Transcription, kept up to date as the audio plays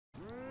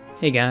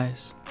Hey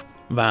guys,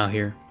 Val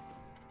here.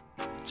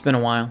 It's been a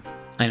while,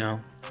 I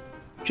know,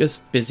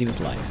 just busy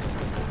with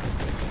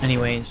life.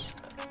 Anyways,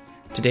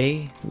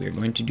 today we are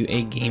going to do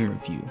a game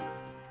review.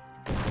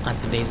 On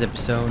today's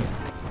episode,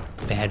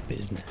 Bad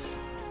Business.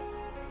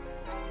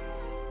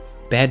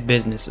 Bad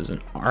Business is an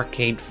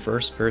arcade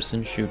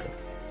first-person shooter.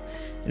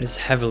 It is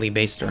heavily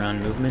based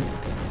around movement,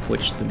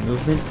 which the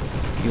movement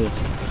feels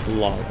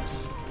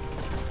flawless.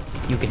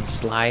 You can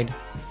slide,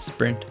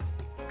 sprint,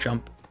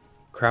 jump,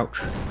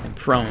 crouch, and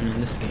prone in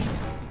this game.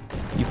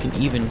 You can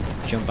even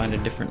jump onto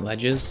different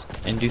ledges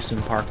and do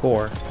some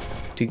parkour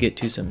to get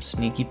to some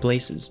sneaky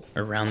places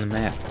around the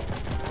map.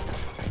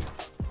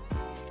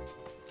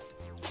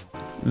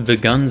 The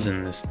guns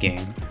in this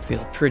game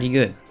feel pretty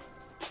good.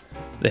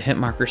 The hit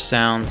marker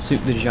sounds suit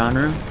the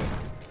genre,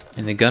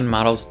 and the gun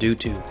models do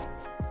too.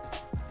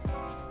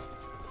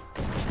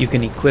 You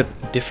can equip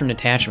different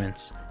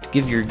attachments to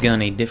give your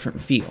gun a different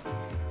feel.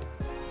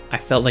 I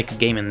felt like a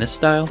game in this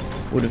style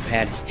would have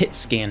had hit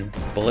scan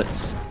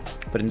bullets,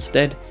 but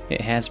instead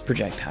it has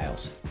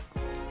projectiles.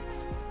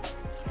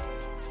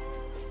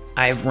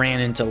 I've ran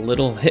into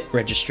little hit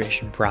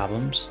registration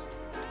problems,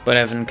 but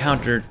I've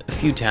encountered a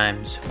few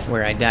times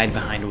where I died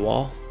behind a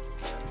wall,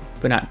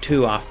 but not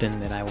too often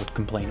that I would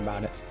complain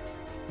about it.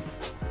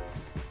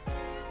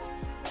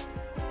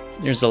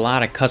 There's a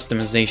lot of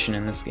customization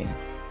in this game.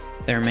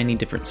 There are many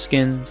different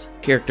skins,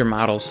 character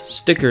models,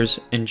 stickers,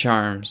 and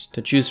charms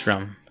to choose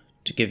from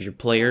to give your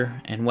player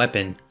and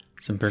weapon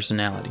some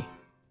personality.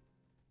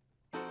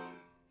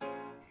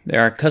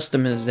 There are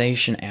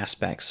customization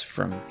aspects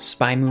from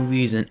spy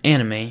movies and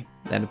anime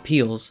that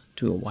appeals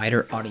to a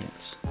wider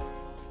audience.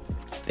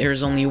 There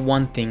is only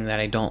one thing that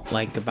I don't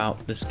like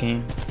about this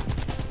game,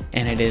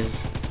 and it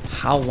is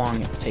how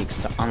long it takes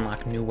to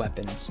unlock new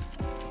weapons.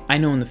 I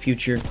know in the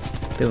future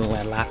they will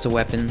add lots of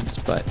weapons,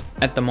 but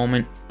at the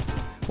moment,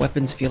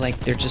 weapons feel like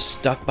they're just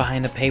stuck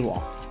behind a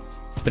paywall.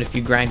 But if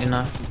you grind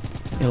enough,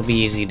 it'll be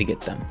easy to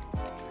get them.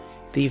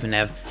 They even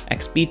have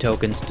XP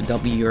tokens to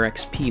double your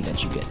XP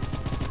that you get.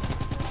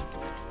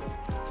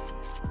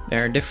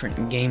 There are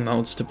different game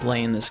modes to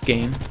play in this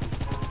game.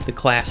 The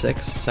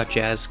classics, such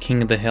as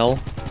King of the Hill,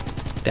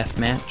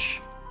 Deathmatch,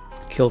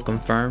 Kill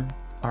Confirm,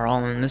 are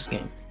all in this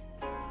game,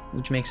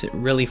 which makes it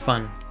really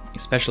fun,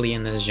 especially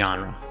in this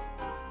genre.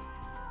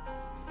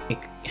 It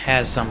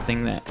has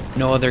something that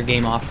no other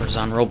game offers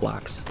on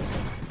Roblox.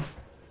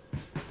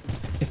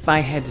 If I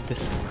had to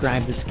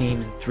describe this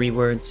game in 3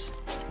 words,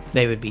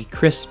 they would be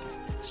crisp,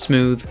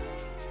 smooth,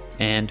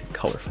 and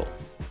colorful.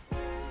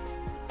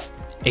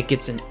 It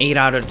gets an 8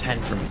 out of 10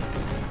 from me.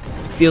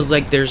 It feels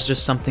like there's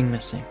just something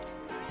missing.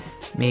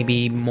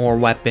 Maybe more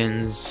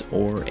weapons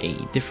or a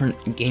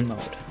different game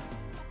mode.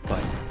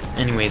 But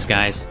anyways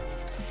guys,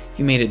 if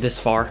you made it this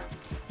far,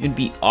 it'd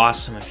be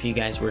awesome if you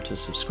guys were to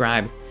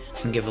subscribe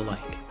and give a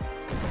like.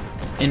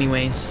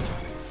 Anyways,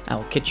 I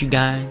will catch you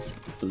guys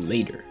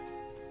later.